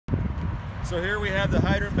So here we have the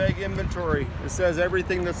hydrant bag inventory. It says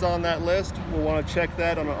everything that's on that list. We'll want to check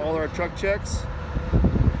that on all our truck checks.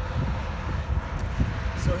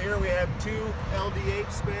 So here we have two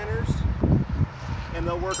LDH spanners, and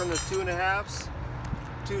they'll work on the 2.5s,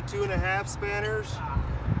 two 2.5 spanners,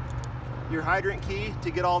 your hydrant key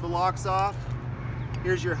to get all the locks off.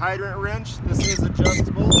 Here's your hydrant wrench. This is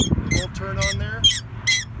adjustable. It will turn on there.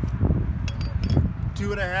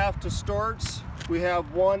 2.5 to storts. We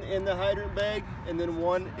have one in the hydrant bag and then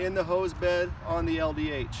one in the hose bed on the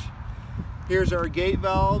LDH. Here's our gate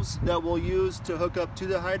valves that we'll use to hook up to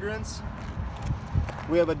the hydrants.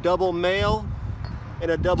 We have a double male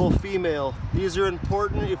and a double female. These are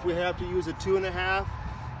important if we have to use a 2.5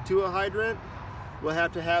 to a hydrant. We'll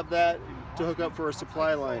have to have that to hook up for a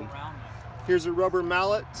supply line. Here's a rubber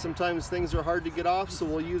mallet. Sometimes things are hard to get off, so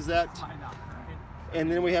we'll use that.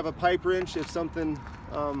 And then we have a pipe wrench if something,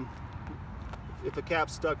 if a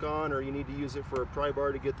cap's stuck on or you need to use it for a pry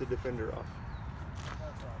bar to get the defender off.